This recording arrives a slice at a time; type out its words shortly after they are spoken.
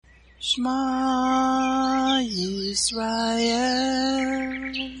Shema Yisrael,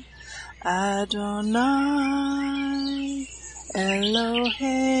 Adonai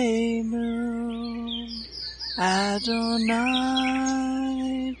Eloheinu, Adonai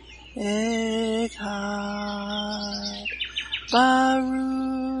Echad,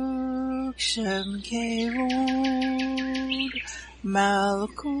 Baruch Shem Kevod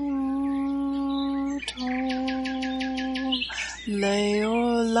Malkuto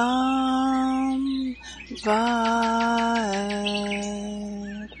Leolam Vaed.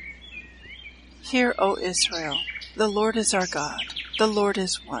 Hear, O Israel, the Lord is our God, the Lord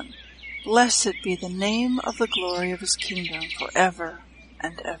is one. Blessed be the name of the glory of his kingdom forever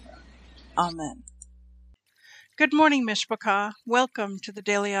and ever. Amen. Good morning, Mishpachah. Welcome to the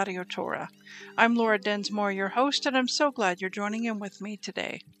Daily Audio Torah. I'm Laura Densmore, your host, and I'm so glad you're joining in with me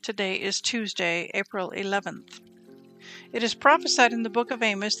today. Today is Tuesday, April 11th. It is prophesied in the book of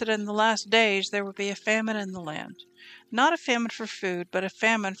Amos that in the last days there will be a famine in the land. Not a famine for food, but a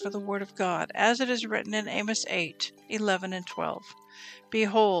famine for the word of God, as it is written in Amos 8:11 and 12.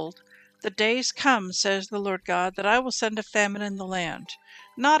 Behold, the days come, says the Lord God, that I will send a famine in the land,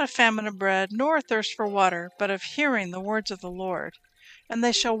 not a famine of bread, nor a thirst for water, but of hearing the words of the Lord. And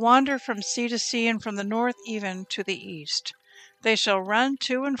they shall wander from sea to sea, and from the north even to the east. They shall run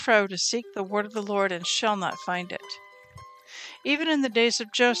to and fro to seek the word of the Lord, and shall not find it. Even in the days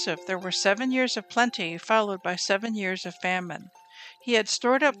of Joseph there were 7 years of plenty, followed by 7 years of famine. He had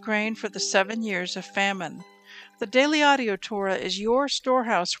stored up grain for the 7 years of famine. The Daily Audio Torah is your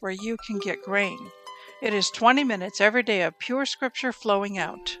storehouse where you can get grain. It is 20 minutes every day of pure scripture flowing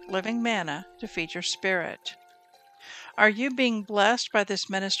out, living manna to feed your spirit. Are you being blessed by this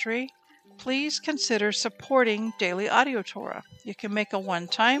ministry? Please consider supporting Daily Audio Torah. You can make a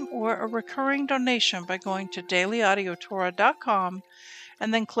one-time or a recurring donation by going to dailyaudiotorah.com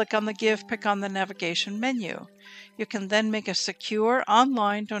and then click on the Give pick on the navigation menu. You can then make a secure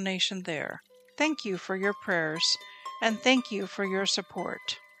online donation there. Thank you for your prayers, and thank you for your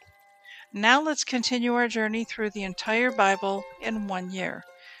support. Now let's continue our journey through the entire Bible in 1 year.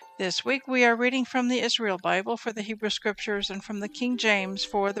 This week we are reading from the Israel Bible for the Hebrew Scriptures and from the King James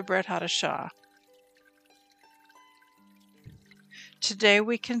for the Brit Hadashah. Today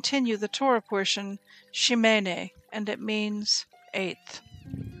we continue the Torah portion, Shemini, and it means eighth.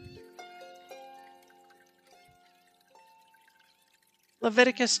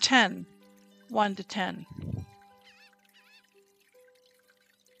 Leviticus 10:1-10.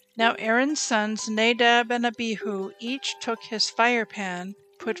 Now Aaron's sons Nadab and Abihu each took his fire pan,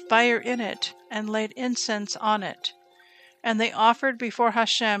 put fire in it, and laid incense on it. And they offered before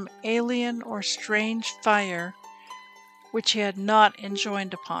Hashem alien or strange fire, which he had not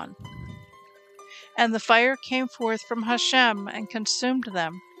enjoined upon. And the fire came forth from Hashem and consumed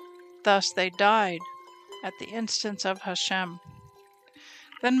them. Thus they died at the instance of Hashem.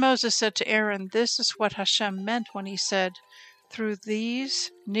 Then Moses said to Aaron, "This is what Hashem meant when he said, 'Through these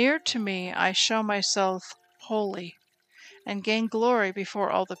near to me I show myself holy, and gain glory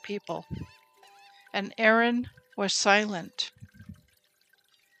before all the people.'" And Aaron was silent.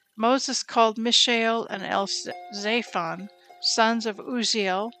 Moses called Mishael and Elzaphan, sons of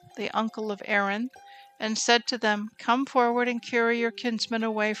Uzziel, the uncle of Aaron, and said to them, "Come forward and carry your kinsmen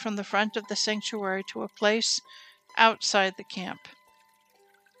away from the front of the sanctuary to a place outside the camp."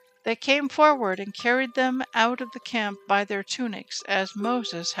 They came forward and carried them out of the camp by their tunics, as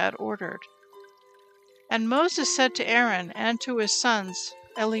Moses had ordered. And Moses said to Aaron and to his sons,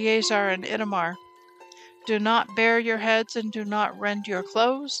 Eleazar and Ithamar, "Do not bare your heads and do not rend your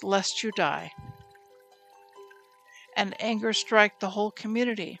clothes, lest you die." And anger strike the whole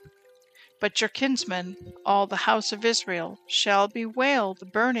community. But your kinsmen, all the house of Israel, shall bewail the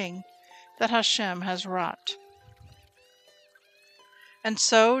burning that Hashem has wrought. And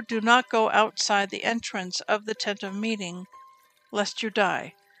so do not go outside the entrance of the tent of meeting, lest you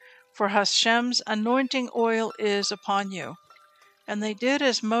die, for Hashem's anointing oil is upon you. And they did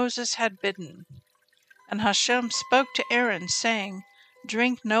as Moses had bidden. And Hashem spoke to Aaron, saying,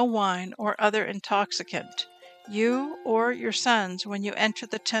 "Drink no wine or other intoxicant, you or your sons, when you enter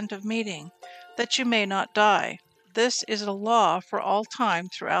the tent of meeting, that you may not die. This is a law for all time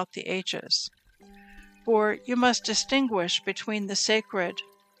throughout the ages. For you must distinguish between the sacred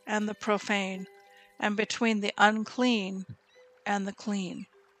and the profane, and between the unclean and the clean.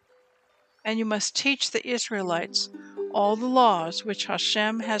 And you must teach the Israelites all the laws which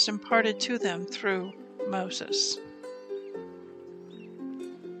Hashem has imparted to them through Moses."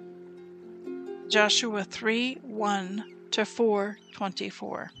 Joshua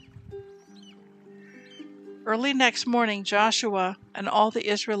 3:1-4:24. Early next morning Joshua and all the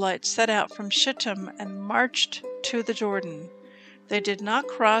Israelites set out from Shittim and marched to the Jordan. They did not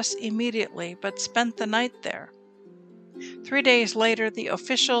cross immediately, but spent the night there. 3 days later, the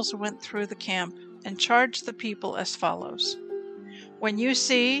officials went through the camp and charged the people as follows. When you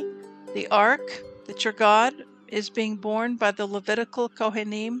see the ark that your God is being borne by the Levitical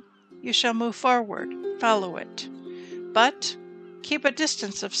Kohanim, you shall move forward, follow it. But keep a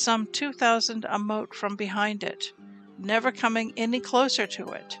distance of some 2,000 amot from behind it, never coming any closer to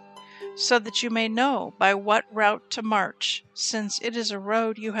it, so that you may know by what route to march, since it is a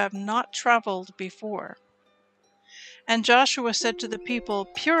road you have not traveled before. And Joshua said to the people,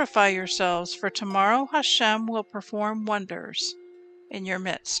 Purify yourselves, for tomorrow Hashem will perform wonders in your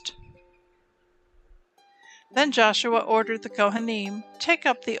midst. Then Joshua ordered the Kohanim, Take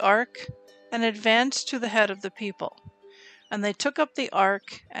up the ark and advance to the head of the people. And they took up the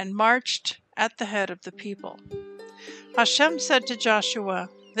ark and marched at the head of the people. Hashem said to Joshua,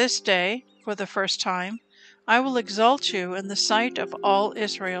 This day, for the first time, I will exalt you in the sight of all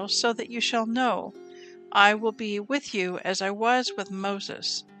Israel, so that you shall know I will be with you as I was with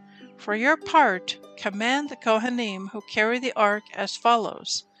Moses. For your part, command the Kohanim who carry the ark as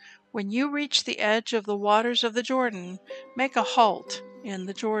follows. When you reach the edge of the waters of the Jordan, make a halt in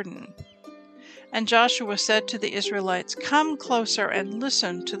the Jordan. And Joshua said to the Israelites, Come closer and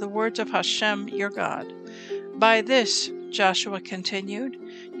listen to the words of Hashem your God. By this, Joshua continued,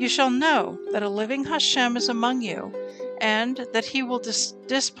 you shall know that a living Hashem is among you, and that he will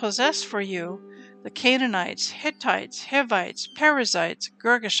dispossess for you the Canaanites, Hittites, Hivites, Perizzites,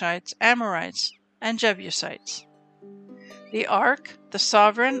 Girgashites, Amorites, and Jebusites. The ark, the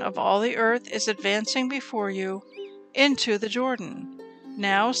sovereign of all the earth, is advancing before you into the Jordan.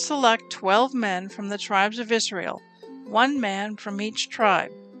 Now select 12 men from the tribes of Israel, 1 man from each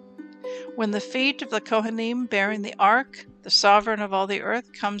tribe. When the feet of the Kohanim bearing the ark, the sovereign of all the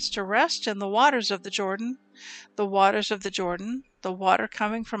earth, comes to rest in the waters of the Jordan, the water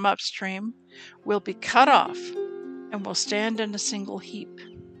coming from upstream, will be cut off and will stand in a single heap.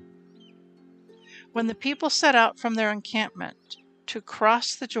 When the people set out from their encampment to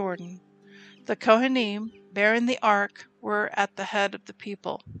cross the Jordan, the Kohanim bearing the ark were at the head of the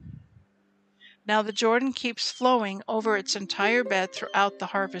people. Now the Jordan keeps flowing over its entire bed throughout the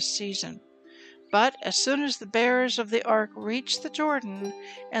harvest season. But as soon as the bearers of the ark reached the Jordan,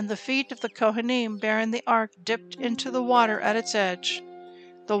 and the feet of the Kohanim bearing the ark dipped into the water at its edge,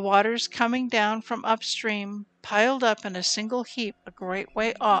 the waters coming down from upstream piled up in a single heap a great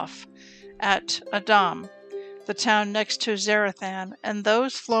way off at Adam, the town next to Zarethan, and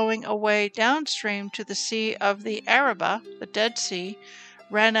those flowing away downstream to the Sea of the Arabah, the Dead Sea,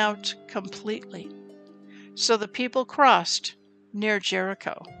 ran out completely. So the people crossed near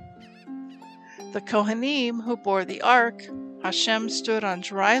Jericho. The Kohanim who bore the ark, Hashem stood on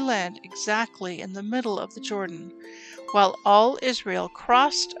dry land exactly in the middle of the Jordan, while all Israel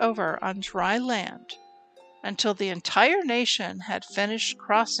crossed over on dry land until the entire nation had finished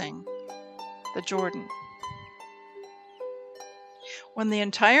crossing the Jordan. When the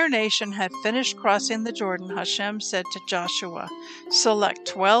entire nation had finished crossing the Jordan, Hashem said to Joshua, Select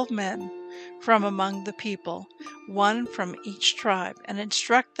 12 men from among the people, 1 from each tribe, and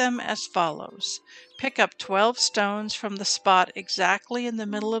instruct them as follows. Pick up 12 stones from the spot exactly in the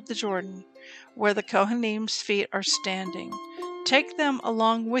middle of the Jordan, where the Kohanim's feet are standing. Take them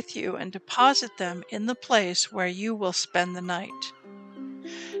along with you and deposit them in the place where you will spend the night.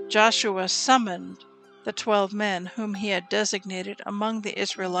 Joshua summoned the 12 men whom he had designated among the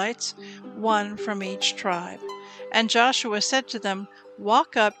Israelites, 1 from each tribe. And Joshua said to them,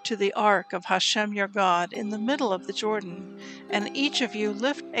 Walk up to the ark of Hashem your God in the middle of the Jordan, and each of you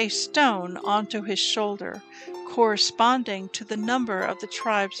lift a stone onto his shoulder, corresponding to the number of the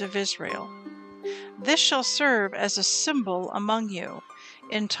tribes of Israel. This shall serve as a symbol among you.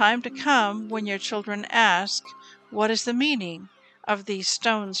 In time to come, when your children ask, What is the meaning of these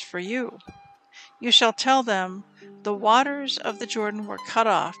stones for you? You shall tell them, The waters of the Jordan were cut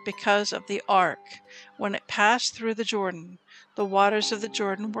off because of the ark. When it passed through the Jordan, the waters of the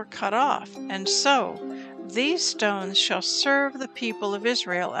Jordan were cut off, and so these stones shall serve the people of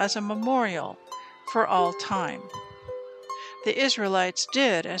Israel as a memorial for all time. The Israelites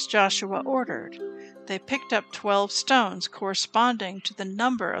did as Joshua ordered. They picked up 12 stones corresponding to the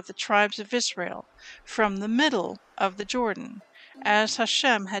number of the tribes of Israel from the middle of the Jordan, as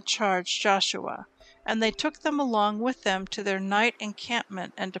Hashem had charged Joshua, and they took them along with them to their night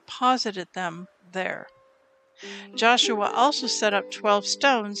encampment and deposited them there. Joshua also set up 12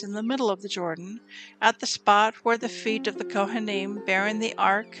 stones in the middle of the Jordan, at the spot where the feet of the Kohanim bearing the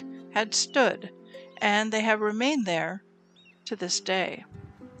ark had stood, and they have remained there to this day.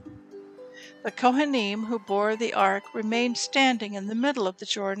 The Kohanim who bore the ark remained standing in the middle of the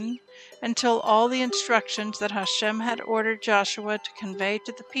Jordan until all the instructions that Hashem had ordered Joshua to convey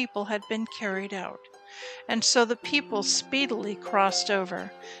to the people had been carried out. And so the people speedily crossed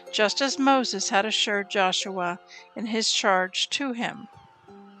over, just as Moses had assured Joshua in his charge to him.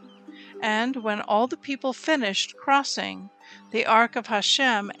 And when all the people finished crossing, the ark of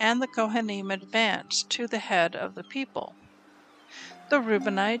Hashem and the Kohanim advanced to the head of the people. The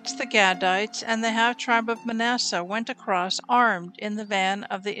Reubenites, the Gadites, and the half-tribe of Manasseh went across armed in the van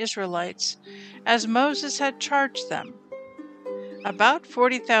of the Israelites, as Moses had charged them. About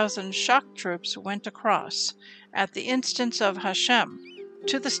 40,000 shock troops went across, at the instance of Hashem,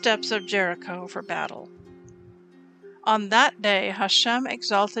 to the steps of Jericho for battle. On that day Hashem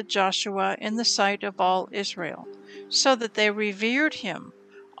exalted Joshua in the sight of all Israel, so that they revered him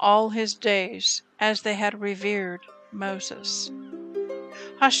all his days, as they had revered Moses.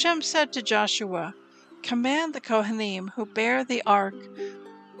 Hashem said to Joshua, "Command the Kohanim who bear the ark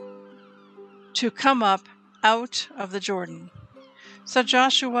to come up out of the Jordan." So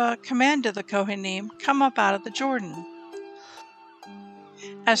Joshua commanded the Kohanim, "Come up out of the Jordan."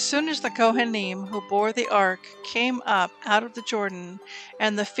 As soon as the Kohanim who bore the ark came up out of the Jordan,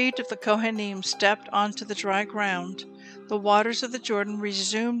 and the feet of the Kohanim stepped onto the dry ground, the waters of the Jordan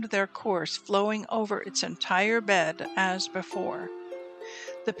resumed their course, flowing over its entire bed as before.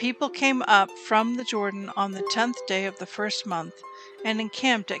 The people came up from the Jordan on the 10th day of the first month, and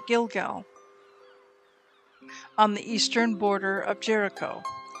encamped at Gilgal, on the eastern border of Jericho.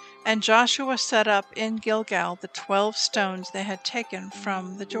 And Joshua set up in Gilgal the 12 stones they had taken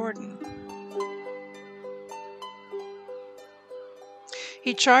from the Jordan.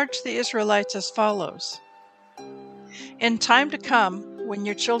 He charged the Israelites as follows: "In time to come, when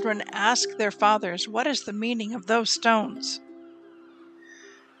your children ask their fathers, 'What is the meaning of those stones?'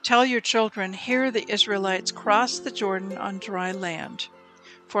 tell your children, 'Here the Israelites crossed the Jordan on dry land.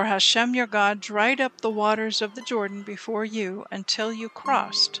 For Hashem your God dried up the waters of the Jordan before you until you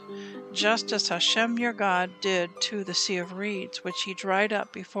crossed, just as Hashem your God did to the Sea of Reeds, which he dried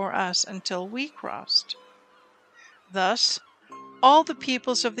up before us until we crossed. Thus all the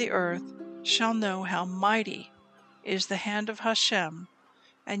peoples of the earth shall know how mighty is the hand of Hashem,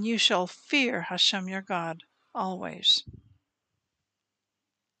 and you shall fear Hashem your God always."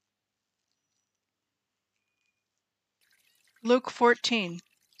 Luke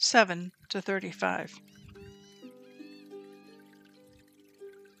 14:7-35.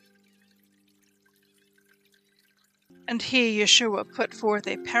 And he, Yeshua, put forth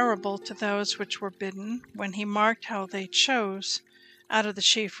a parable to those which were bidden, when he marked how they chose out of the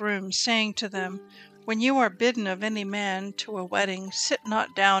chief rooms, saying to them, "When you are bidden of any man to a wedding, sit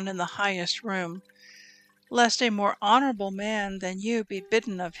not down in the highest room, lest a more honorable man than you be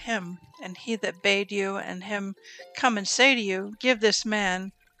bidden of him, and he that bade you and him come and say to you, 'Give this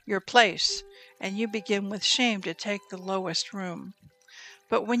man your place,' and you begin with shame to take the lowest room.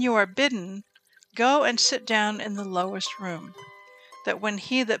 But when you are bidden, go and sit down in the lowest room, that when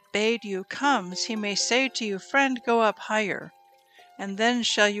he that bade you comes, he may say to you, 'Friend, go up higher,' and then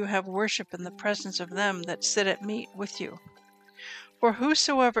shall you have worship in the presence of them that sit at meat with you. For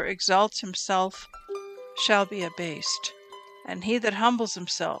whosoever exalts himself shall be abased, and he that humbles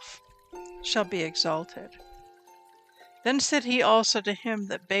himself shall be exalted." Then said he also to him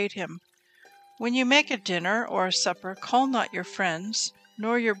that bade him, "When you make a dinner or a supper, call not your friends,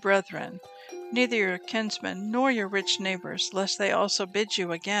 nor your brethren, neither your kinsmen, nor your rich neighbors, lest they also bid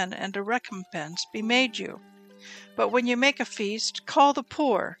you again, and a recompense be made you. But when you make a feast, call the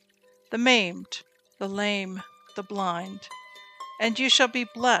poor, the maimed, the lame, the blind, and you shall be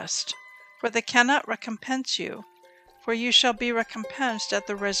blessed, for they cannot recompense you, for you shall be recompensed at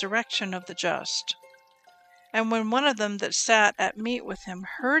the resurrection of the just." And when one of them that sat at meat with him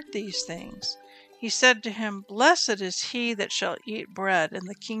heard these things, he said to him, "Blessed is he that shall eat bread in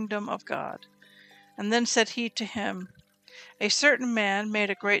the kingdom of God." And then said he to him, "A certain man made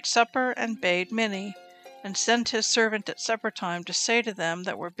a great supper, and bade many, and sent his servant at supper time to say to them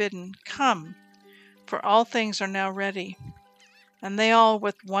that were bidden, 'Come, for all things are now ready.' And they all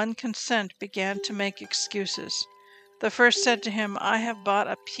with one consent began to make excuses. The first said to him, 'I have bought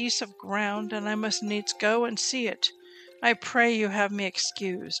a piece of ground, and I must needs go and see it. I pray you have me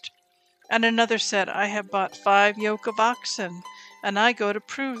excused.' And another said, 'I have bought 5 yoke of oxen, and I go to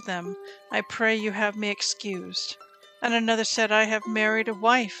prove them. I pray you have me excused.' And another said, 'I have married a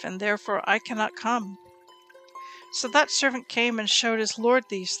wife, and therefore I cannot come.' So that servant came and showed his lord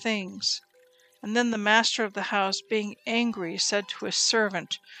these things. And then the master of the house, being angry, said to his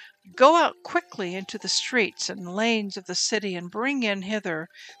servant, Go out quickly into the streets and lanes of the city, and bring in hither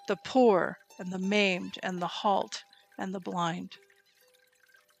the poor, and the maimed, and the halt, and the blind."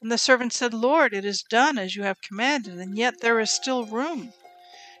 And the servant said, "Lord, it is done as you have commanded, and yet there is still room."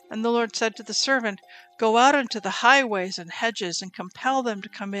 And the Lord said to the servant, "Go out into the highways and hedges, and compel them to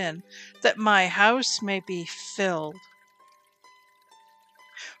come in, that my house may be filled.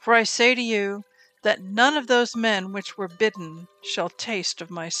 For I say to you, that none of those men which were bidden shall taste of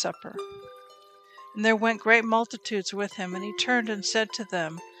my supper." And there went great multitudes with him, and he turned and said to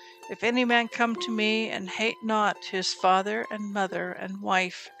them, "If any man come to me, and hate not his father and mother and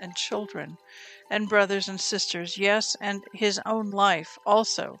wife and children, and brothers and sisters, yes, and his own life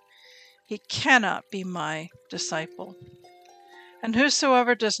also, he cannot be my disciple. And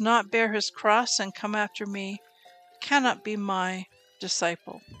whosoever does not bear his cross and come after me cannot be my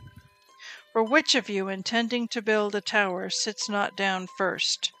disciple. For which of you, intending to build a tower, sits not down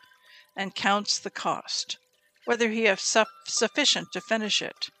first, and counts the cost, whether he have sufficient to finish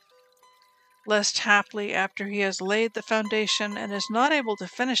it? Lest haply, after he has laid the foundation, and is not able to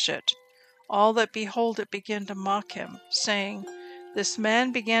finish it, all that behold it begin to mock him, saying, This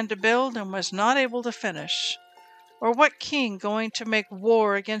man began to build, and was not able to finish. Or what king, going to make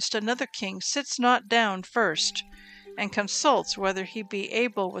war against another king, sits not down first, and consults whether he be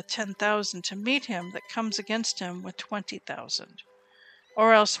able with 10,000 to meet him that comes against him with 20,000?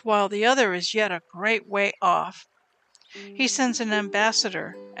 Or else, while the other is yet a great way off, he sends an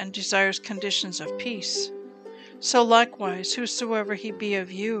ambassador, and desires conditions of peace. So likewise, whosoever he be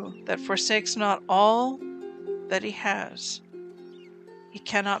of you, that forsakes not all that he has, he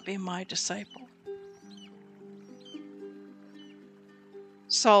cannot be my disciple.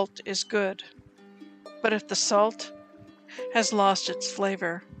 Salt is good, but if the salt has lost its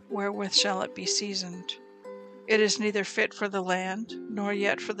flavor, wherewith shall it be seasoned? It is neither fit for the land, nor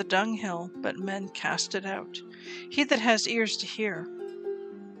yet for the dunghill, but men cast it out. He that has ears to hear,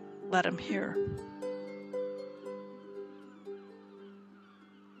 let him hear.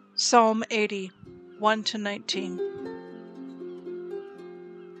 Psalm 80, 1-19.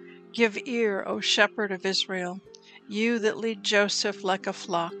 Give ear, O shepherd of Israel, you that lead Joseph like a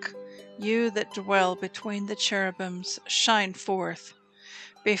flock, you that dwell between the cherubims, shine forth.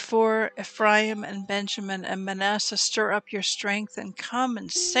 Before Ephraim and Benjamin and Manasseh, stir up your strength, and come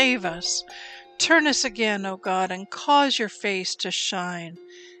and save us. Turn us again, O God, and cause your face to shine,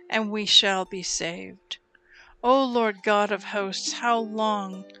 and we shall be saved. O Lord God of hosts, how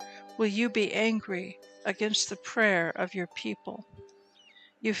long will you be angry against the prayer of your people?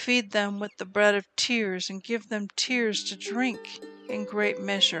 You feed them with the bread of tears, and give them tears to drink in great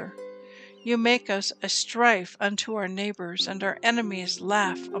measure. You make us a strife unto our neighbors, and our enemies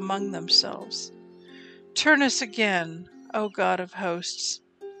laugh among themselves. Turn us again, O God of hosts,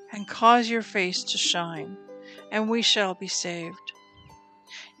 and cause your face to shine, and we shall be saved.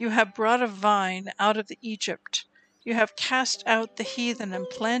 You have brought a vine out of Egypt. You have cast out the heathen and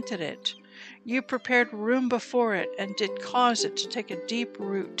planted it. You prepared room before it, and did cause it to take a deep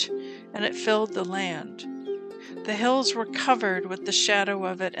root, and it filled the land. The hills were covered with the shadow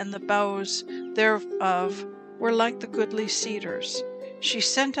of it, and the boughs thereof were like the goodly cedars. She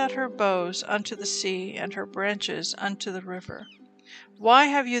sent out her boughs unto the sea, and her branches unto the river. Why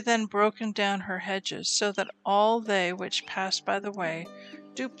have you then broken down her hedges, so that all they which pass by the way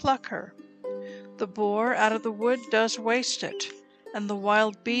do pluck her? The boar out of the wood does waste it, and the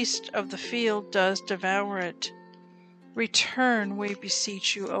wild beast of the field does devour it. Return, we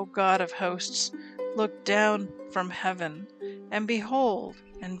beseech you, O God of hosts. Look down from heaven, and behold,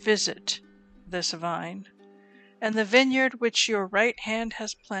 and visit this vine, and the vineyard which your right hand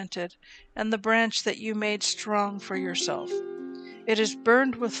has planted, and the branch that you made strong for yourself. It is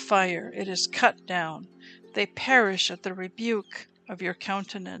burned with fire, it is cut down. They perish at the rebuke of your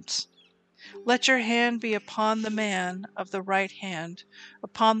countenance. Let your hand be upon the man of the right hand,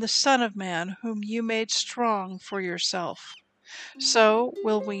 upon the Son of Man, whom you made strong for yourself. So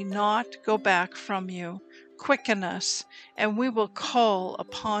will we not go back from you. Quicken us, and we will call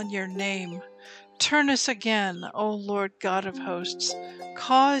upon your name. Turn us again, O Lord God of hosts.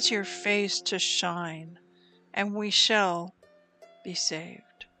 Cause your face to shine, and we shall be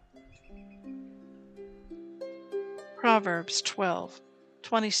saved. Proverbs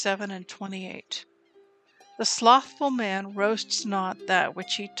 12:27 and 28. The slothful man roasts not that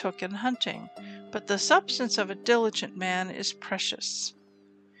which he took in hunting, but the substance of a diligent man is precious.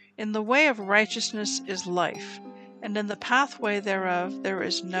 In the way of righteousness is life, and in the pathway thereof there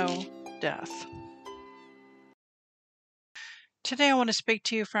is no death. Today I want to speak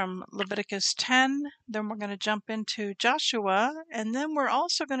to you from Leviticus 10, then we're going to jump into Joshua, and then we're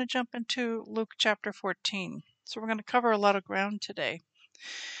also going to jump into Luke chapter 14. So we're going to cover a lot of ground today.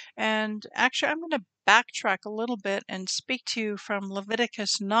 And actually I'm going to backtrack a little bit and speak to you from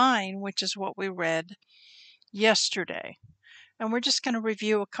Leviticus 9, which is what we read yesterday. And we're just going to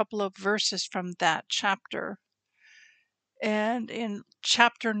review a couple of verses from that chapter. And in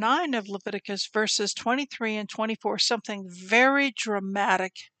chapter 9 of Leviticus, verses 23 and 24, something very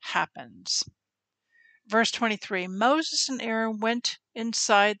dramatic happens. Verse 23, Moses and Aaron went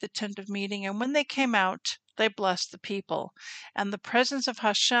inside the tent of meeting, and when they came out, they blessed the people. And the presence of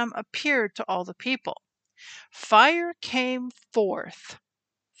Hashem appeared to all the people. Fire came forth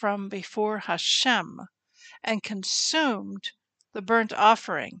from before Hashem and consumed the burnt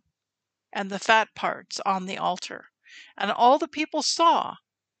offering and the fat parts on the altar. And all the people saw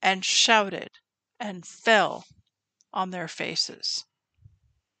and shouted and fell on their faces.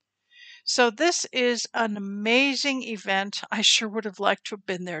 So this is an amazing event. I sure would have liked to have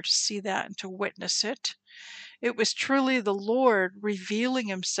been there to see that and to witness it. It was truly the Lord revealing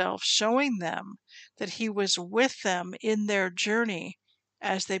himself, showing them that he was with them in their journey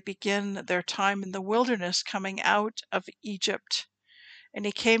as they begin their time in the wilderness coming out of Egypt. And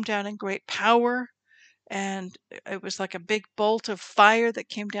he came down in great power, and it was like a big bolt of fire that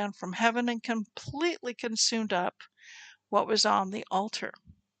came down from heaven and completely consumed up what was on the altar.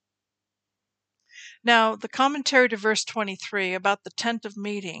 Now, the commentary to verse 23 about the tent of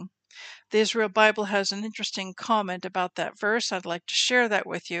meeting, the Israel Bible has an interesting comment about that verse. I'd like to share that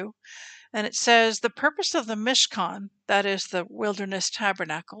with you. And it says, the purpose of the Mishkan, that is the wilderness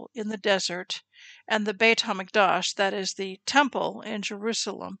tabernacle in the desert, and the Beit HaMikdash, that is the temple in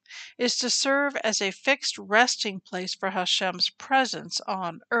Jerusalem, is to serve as a fixed resting place for Hashem's presence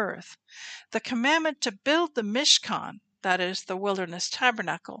on earth. The commandment to build the Mishkan, that is the wilderness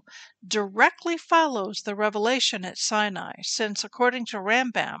tabernacle, directly follows the revelation at Sinai, since according to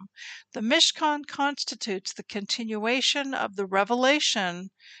Rambam, the Mishkan constitutes the continuation of the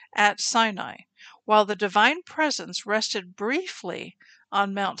revelation at Sinai. While the divine presence rested briefly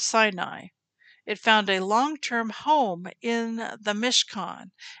on Mount Sinai, it found a long-term home in the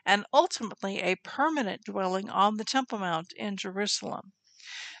Mishkan and ultimately a permanent dwelling on the Temple Mount in Jerusalem.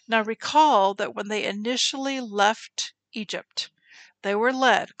 Now recall that when they initially left Egypt, they were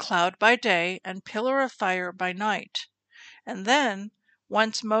led cloud by day and pillar of fire by night. And then,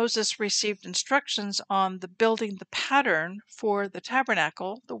 once Moses received instructions on the building the pattern for the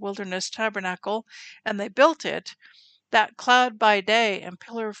tabernacle, the wilderness tabernacle, and they built it, that cloud by day and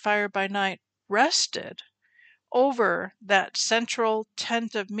pillar of fire by night rested over that central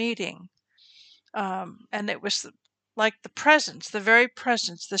tent of meeting. And it was like the presence, the very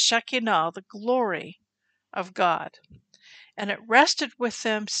presence, the Shekinah, the glory of God. And it rested with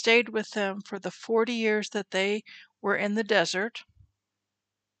them, stayed with them for the 40 years that they were in the desert.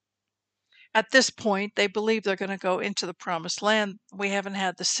 At this point, they believe they're going to go into the promised land. We haven't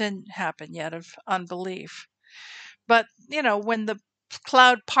had the sin happen yet of unbelief. But, when the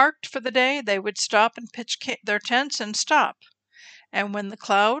cloud parked for the day, they would stop and pitch their tents and stop. And when the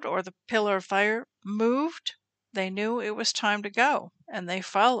cloud or the pillar of fire moved, they knew it was time to go, and they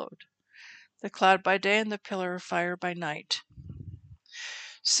followed. The cloud by day and the pillar of fire by night.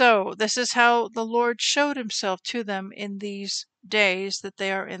 So this is how the Lord showed himself to them in these days that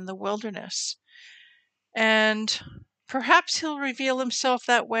they are in the wilderness. And perhaps he'll reveal himself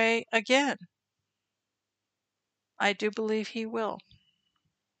that way again. I do believe he will.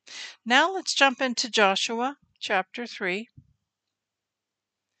 Now let's jump into Joshua chapter 3.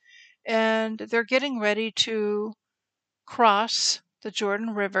 And they're getting ready to cross the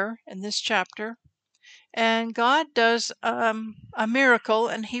Jordan River in this chapter. And God does a miracle,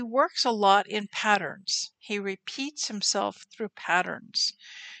 and he works a lot in patterns. He repeats himself through patterns.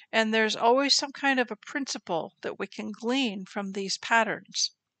 And there's always some kind of a principle that we can glean from these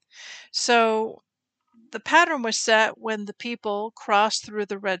patterns. So the pattern was set when the people crossed through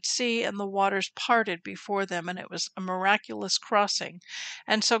the Red Sea and the waters parted before them, and it was a miraculous crossing.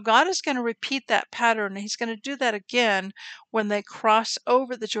 And so God is going to repeat that pattern, and he's going to do that again when they cross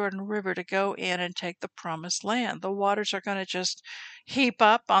over the Jordan River to go in and take the promised land. The waters are going to just heap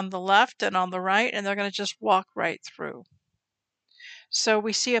up on the left and on the right, and they're going to just walk right through. So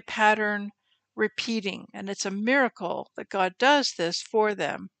we see a pattern repeating, and it's a miracle that God does this for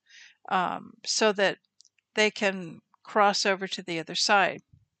them so that they can cross over to the other side.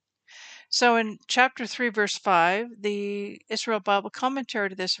 So in chapter 3, verse 5, the Israel Bible commentary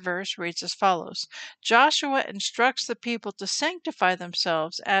to this verse reads as follows: Joshua instructs the people to sanctify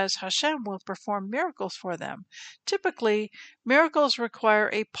themselves as Hashem will perform miracles for them. Typically, miracles require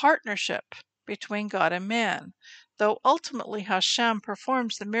a partnership between God and man. Though ultimately Hashem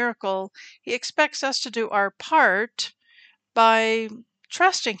performs the miracle, he expects us to do our part by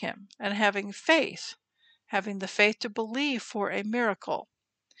trusting him and having faith, having the faith to believe for a miracle.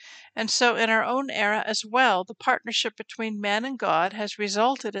 And so in our own era as well, the partnership between man and God has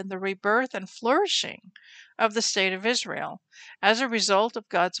resulted in the rebirth and flourishing of the state of Israel. As a result of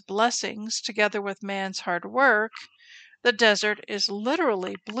God's blessings, together with man's hard work, the desert is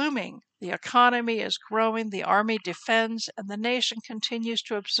literally blooming. The economy is growing, the army defends, and the nation continues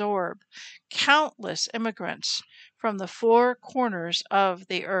to absorb countless immigrants from the four corners of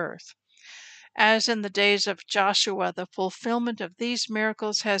the earth. As in the days of Joshua, the fulfillment of these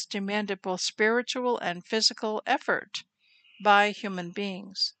miracles has demanded both spiritual and physical effort by human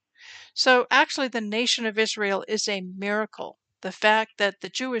beings. So actually the nation of Israel is a miracle. The fact that the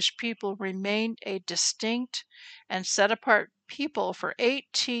Jewish people remained a distinct and set-apart people for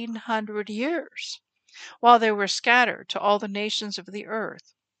 1,800 years, while they were scattered to all the nations of the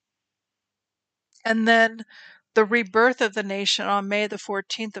earth. And then the rebirth of the nation on May the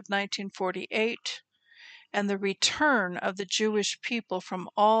 14th of 1948, and the return of the Jewish people from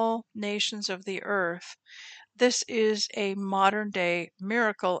all nations of the earth. This is a modern-day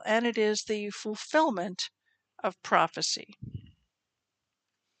miracle, and it is the fulfillment of prophecy.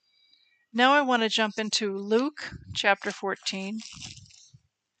 Now I want to jump into Luke chapter 14,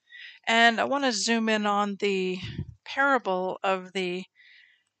 and I want to zoom in on the parable of the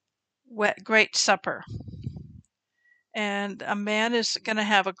Great Supper. And a man is going to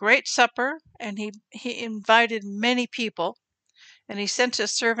have a great supper, and he invited many people. And he sent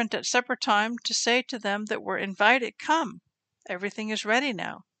his servant at supper time to say to them that were invited, "Come, everything is ready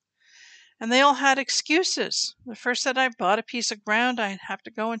now." And they all had excuses. The first said, "I bought a piece of ground, I have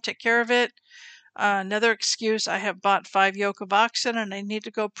to go and take care of it." Another excuse, "I have bought 5 yoke of oxen and I need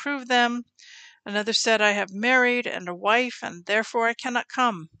to go prove them." Another said, "I have married and a wife and therefore I cannot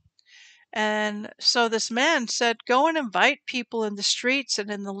come." And so this man said, "Go and invite people in the streets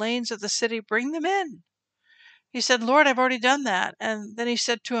and in the lanes of the city, bring them in." He said, "Lord, I've already done that." And then he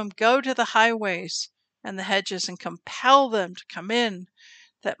said to him, "Go to the highways and the hedges and compel them to come in,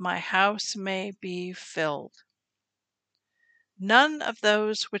 that my house may be filled. None of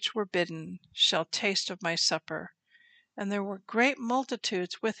those which were bidden shall taste of my supper." And there were great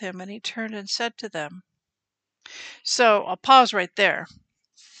multitudes with him, and he turned and said to them. So I'll pause right there.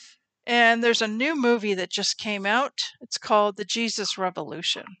 And there's a new movie that just came out. It's called The Jesus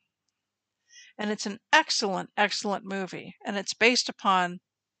Revolution. And it's an excellent, excellent movie. And it's based upon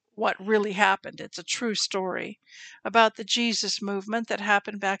what really happened. It's a true story about the Jesus movement that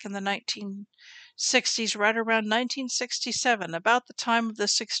happened back in the 1960s, right around 1967, about the time of the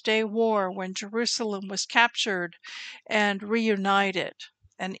 6-Day War, when Jerusalem was captured and reunited,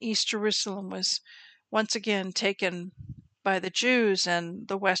 and East Jerusalem was once again taken by the Jews and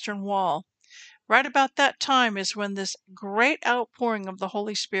the Western Wall. Right about that time is when this great outpouring of the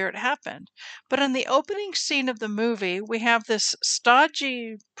Holy Spirit happened. But in the opening scene of the movie, we have this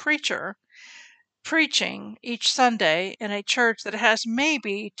stodgy preacher preaching each Sunday in a church that has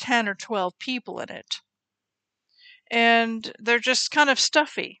maybe 10 or 12 people in it. And they're just kind of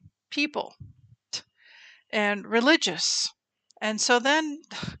stuffy people and religious. And so then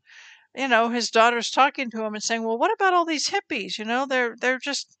his daughter's talking to him and saying, "Well, what about all these hippies? They're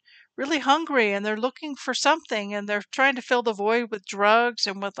just really hungry and they're looking for something and they're trying to fill the void with drugs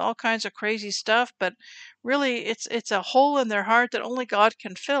and with all kinds of crazy stuff, but really it's a hole in their heart that only God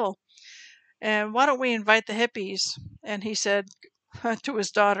can fill. And why don't we invite the hippies?" And he said to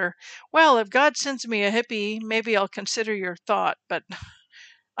his daughter, "Well, if God sends me a hippie, maybe I'll consider your thought, but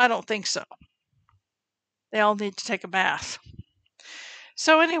I don't think so. They all need to take a bath."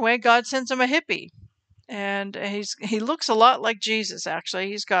 So anyway, God sends him a hippie. And he looks a lot like Jesus, actually.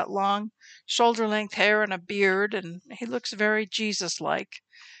 He's got long, shoulder-length hair and a beard, and he looks very Jesus-like.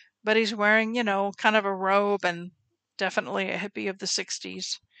 But he's wearing, kind of a robe and definitely a hippie of the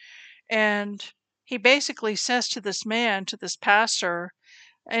 60s. And he basically says to this man, to this pastor,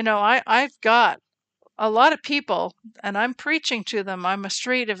 I've got a lot of people, and I'm preaching to them. I'm a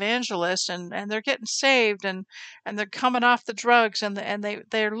street evangelist, and they're getting saved, and they're coming off the drugs, and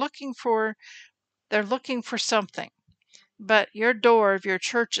they're looking for something, but your door of your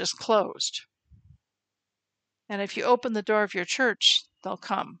church is closed. And if you open the door of your church, they'll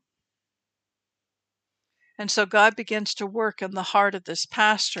come. And so God begins to work in the heart of this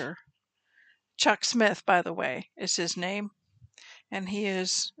pastor. Chuck Smith, by the way, is his name, and he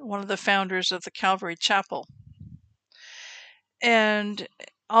is one of the founders of the Calvary Chapel. And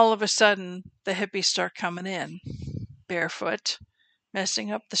all of a sudden, the hippies start coming in, barefoot,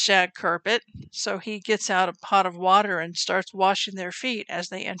 messing up the shag carpet. So he gets out a pot of water and starts washing their feet as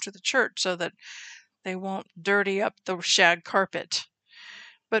they enter the church so that they won't dirty up the shag carpet.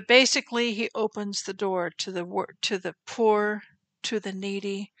 But basically, he opens the door to the poor, to the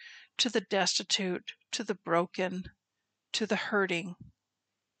needy, to the destitute, to the broken, to the hurting,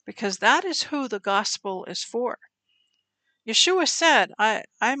 because that is who the gospel is for. Yeshua said,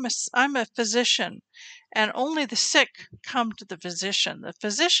 I'm a physician, and only the sick come to the physician. The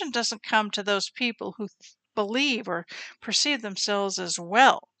physician doesn't come to those people who believe or perceive themselves as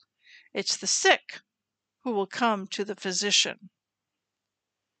well. It's the sick who will come to the physician.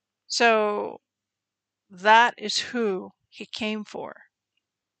 So that is who he came for.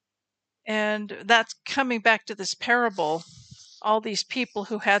 And that's coming back to this parable, all these people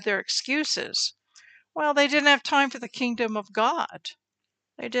who had their excuses. Well, they didn't have time for the kingdom of God.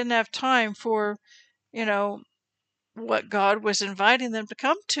 They didn't have time for, what God was inviting them to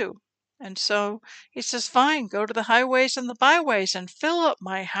come to. And so he says, fine, go to the highways and the byways and fill up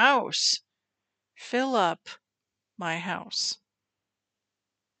my house. Fill up my house.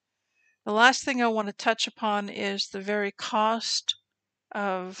 The last thing I want to touch upon is the very cost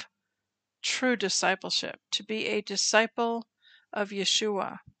of true discipleship. To be a disciple of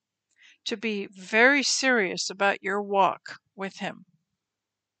Yeshua. To be very serious about your walk with him.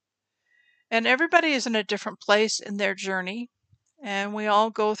 And everybody is in a different place in their journey, and we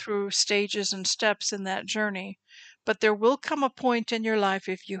all go through stages and steps in that journey. But there will come a point in your life,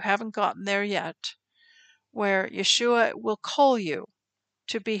 if you haven't gotten there yet, where Yeshua will call you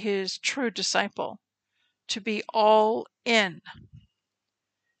to be his true disciple, to be all in.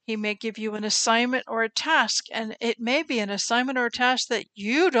 He may give you an assignment or a task, and it may be an assignment or a task that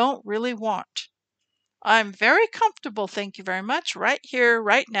you don't really want. I'm very comfortable, thank you very much, right here,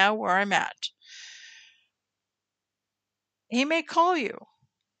 right now, where I'm at. He may call you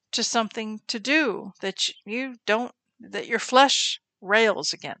to something to do that that your flesh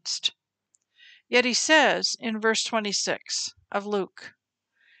rails against. Yet he says in verse 26 of Luke,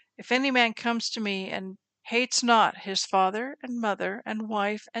 if any man comes to me and hates not his father and mother and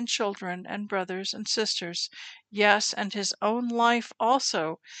wife and children and brothers and sisters, yes, and his own life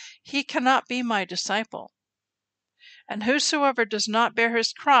also, he cannot be my disciple. And whosoever does not bear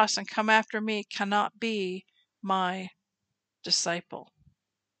his cross and come after me cannot be my disciple.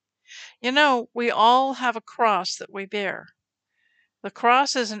 We all have a cross that we bear. The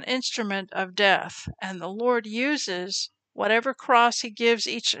cross is an instrument of death, and the Lord uses whatever cross he gives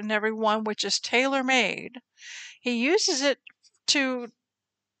each and every one, which is tailor-made. He uses it to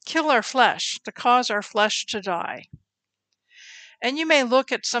kill our flesh, to cause our flesh to die. And you may look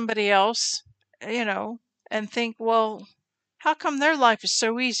at somebody else, and think, well, how come their life is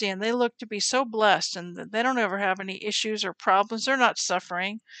so easy and they look to be so blessed and they don't ever have any issues or problems, they're not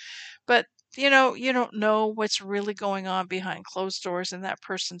suffering. But, you don't know what's really going on behind closed doors in that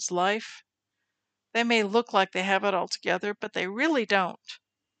person's life. They may look like they have it all together, but they really don't.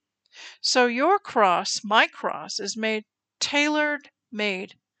 So your cross, my cross, is made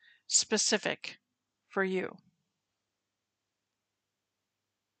specific for you.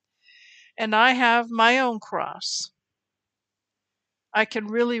 And I have my own cross. I can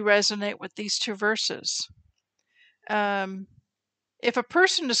really resonate with these two verses. If a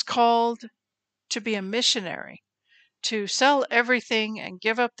person is called to be a missionary, to sell everything and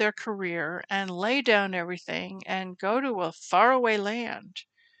give up their career and lay down everything and go to a faraway land,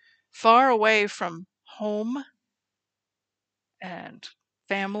 far away from home and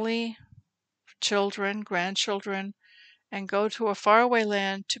family, children, grandchildren, and go to a faraway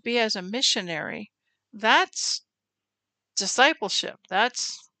land to be as a missionary, that's discipleship.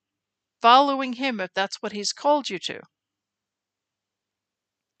 That's following him if that's what he's called you to.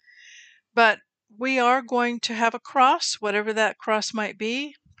 But we are going to have a cross, whatever that cross might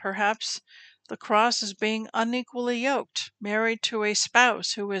be. Perhaps the cross is being unequally yoked, married to a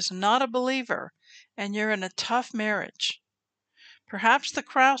spouse who is not a believer, and you're in a tough marriage. Perhaps the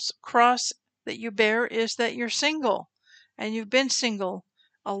cross that you bear is that you're single, and you've been single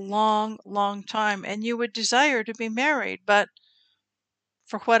a long, long time, and you would desire to be married, but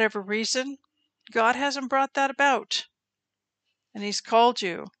for whatever reason, God hasn't brought that about, and he's called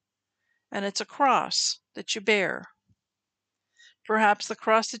you, and it's a cross that you bear. Perhaps the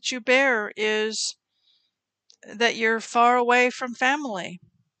cross that you bear is that you're far away from family,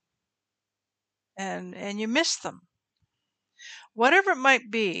 and you miss them. Whatever it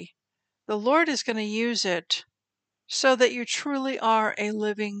might be, the Lord is going to use it so that you truly are a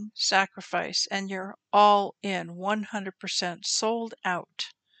living sacrifice and you're all in, 100% sold out.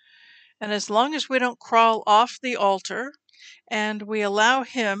 And as long as we don't crawl off the altar and we allow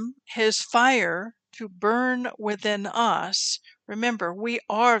Him, His fire, to burn within us, remember, we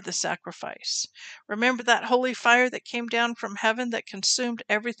are the sacrifice. Remember that holy fire that came down from heaven that consumed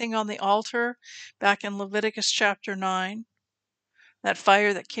everything on the altar back in Leviticus chapter 9? That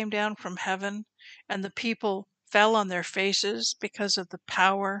fire that came down from heaven, and the people fell on their faces because of the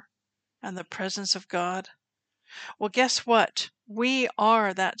power and the presence of God. Well, guess what? We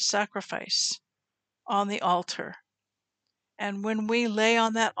are that sacrifice on the altar. And when we lay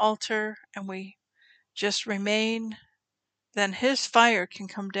on that altar and we just remain, then His fire can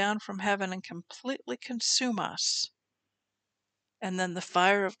come down from heaven and completely consume us. And then the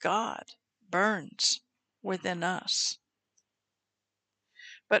fire of God burns within us.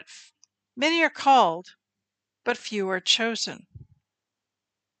 But many are called, but few are chosen.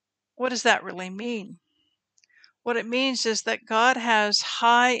 What does that really mean? What it means is that God has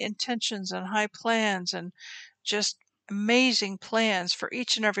high intentions and high plans and just amazing plans for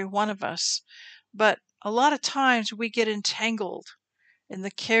each and every one of us. But a lot of times we get entangled in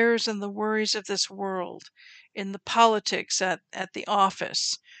the cares and the worries of this world, in the politics at the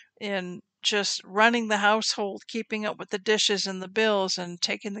office, in just running the household, keeping up with the dishes and the bills and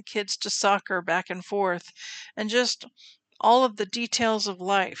taking the kids to soccer back and forth, and just all of the details of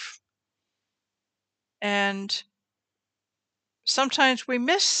life. And sometimes we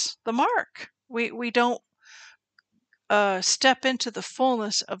miss the mark. We don't step into the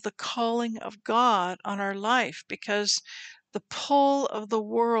fullness of the calling of God on our life because the pull of the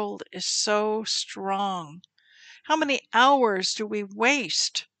world is so strong. How many hours do we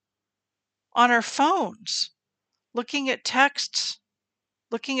waste on our phones, looking at texts,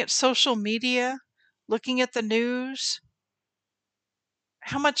 looking at social media, looking at the news?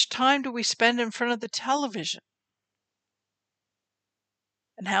 How much time do we spend in front of the television?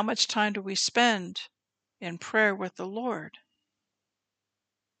 And how much time do we spend in prayer with the Lord?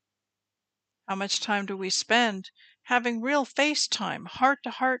 How much time do we spend having real FaceTime,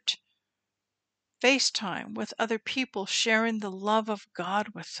 heart-to-heart FaceTime with other people, sharing the love of God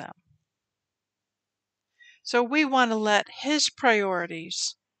with them? So we want to let His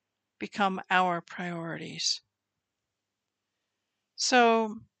priorities become our priorities.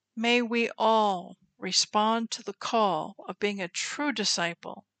 So may we all respond to the call of being a true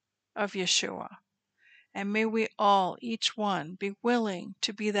disciple of Yeshua. And may we all, each one, be willing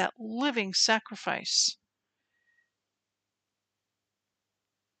to be that living sacrifice,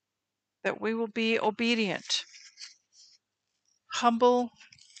 that we will be obedient, humble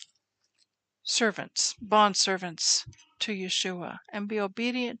servants, bondservants to Yeshua, and be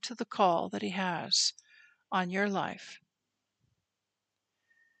obedient to the call that He has on your life.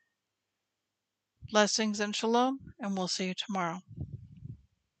 Blessings and shalom, and we'll see you tomorrow.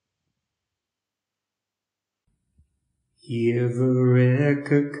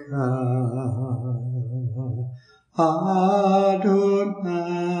 Yevrekka Adonai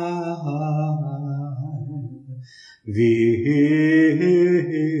Vish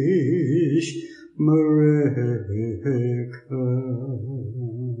Mereka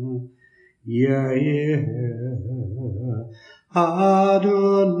Yair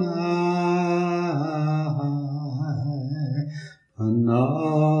Adonai Panavilaka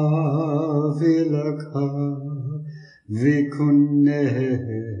Vikuneka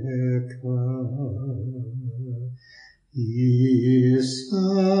Isa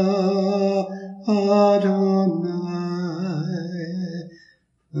Adonai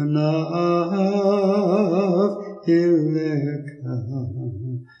Panav Ileka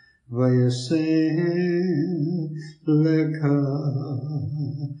Vayasen Leka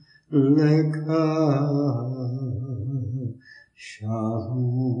Leka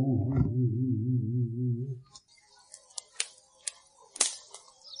Shalom.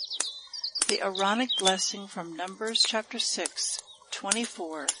 The Aaronic blessing from Numbers chapter 6,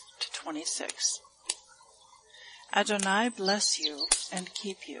 24 to 26. Adonai bless you and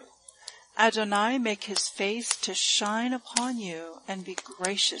keep you. Adonai make His face to shine upon you and be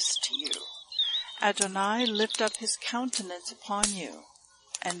gracious to you. Adonai lift up His countenance upon you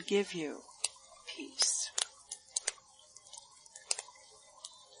and give you peace.